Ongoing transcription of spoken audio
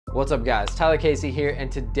What's up guys, Tyler Casey here,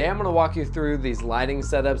 and today I'm going to walk you through these lighting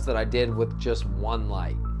setups that I did with just one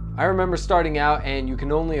light. I remember starting out and you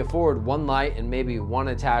can only afford one light and maybe one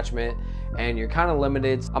attachment and you're kind of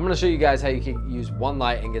limited. I'm going to show you guys how you can use one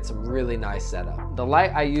light and get some really nice setup. The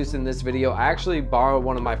light I used in this video, I actually borrowed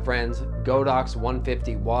one of my friends' Godox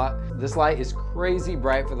 150 watt. This light is crazy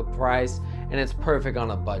bright for the price and it's perfect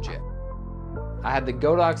on a budget. I had the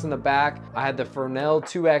Godox in the back, I had the Fresnel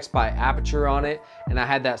 2X by Aputure on it, and I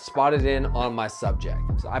had that spotted in on my subject.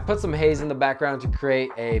 So I put some haze in the background to create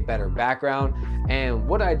a better background, and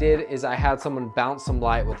what I did is I had someone bounce some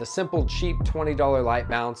light with a simple cheap $20 light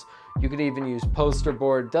bounce. You could even use poster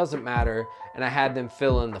board, doesn't matter, and I had them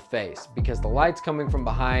fill in the face because the light's coming from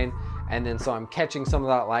behind, and then so I'm catching some of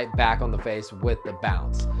that light back on the face with the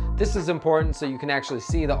bounce. This is important so you can actually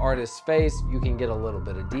see the artist's face, you can get a little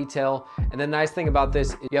bit of detail. And the nice thing about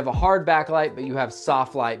this, you have a hard backlight, but you have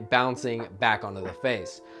soft light bouncing back onto the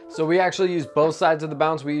face. So we actually use both sides of the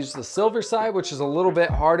bounce. We use the silver side, which is a little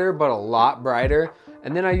bit harder, but a lot brighter.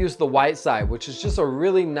 And then I use the white side, which is just a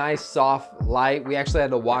really nice soft light. We actually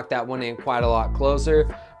had to walk that one in quite a lot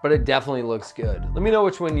closer, but it definitely looks good. Let me know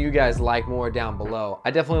which one you guys like more down below. I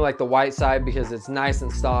definitely like the white side because it's nice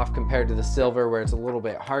and soft compared to the silver where it's a little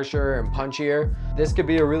bit harsher and punchier. This could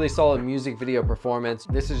be a really solid music video performance.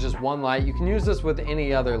 This is just one light. You can use this with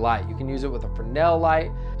any other light. You can use it with a Fresnel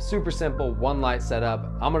light. Super simple, one light setup.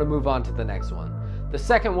 I'm gonna move on to the next one. The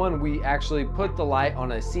second one, we actually put the light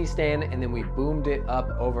on a C-stand and then we boomed it up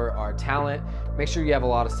over our talent. Make sure you have a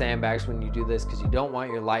lot of sandbags when you do this because you don't want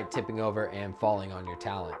your light tipping over and falling on your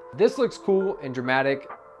talent. This looks cool and dramatic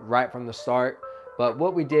right from the start, but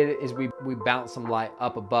what we did is we bounced some light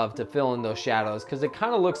up above to fill in those shadows because it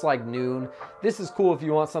kind of looks like noon. This is cool if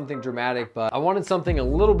you want something dramatic, but I wanted something a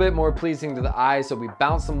little bit more pleasing to the eye, so we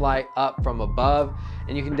bounced some light up from above,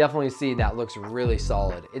 and you can definitely see that looks really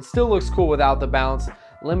solid. It still looks cool without the bounce.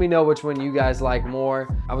 Let me know which one you guys like more.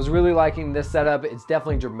 I was really liking this setup. It's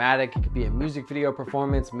definitely dramatic. It could be a music video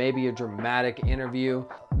performance, maybe a dramatic interview.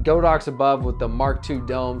 Godox above with the Mark II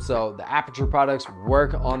dome, so the Aputure products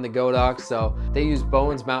work on the Godox. So they use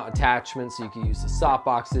Bowens mount attachments, so you can use the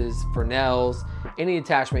softboxes, Fresnels, any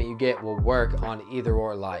attachment you get will work on either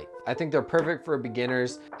or light. I think they're perfect for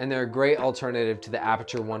beginners and they're a great alternative to the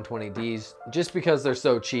Aputure 120Ds just because they're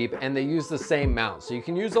so cheap and they use the same mount. So you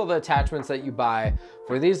can use all the attachments that you buy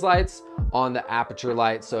for these lights on the Aputure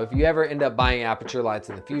light. So if you ever end up buying Aputure lights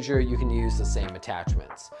in the future, you can use the same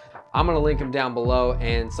attachments. I'm gonna link them down below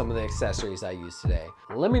and some of the accessories I used today.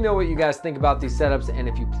 Let me know what you guys think about these setups and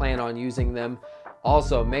if you plan on using them.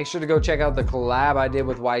 Also, make sure to go check out the collab I did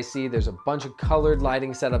with YC. There's a bunch of colored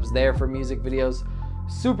lighting setups there for music videos.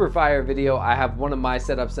 Super fire video. I have one of my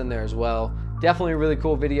setups in there as well. Definitely a really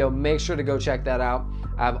cool video. Make sure to go check that out.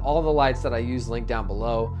 I have all the lights that I use linked down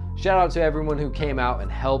below. Shout out to everyone who came out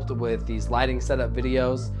and helped with these lighting setup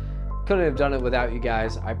videos. Couldn't have done it without you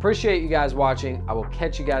guys. I appreciate you guys watching. I will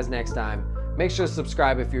catch you guys next time. Make sure to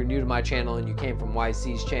subscribe if you're new to my channel and you came from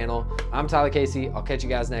YC's channel. I'm Tyler Casey. I'll catch you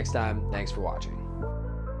guys next time. Thanks for watching.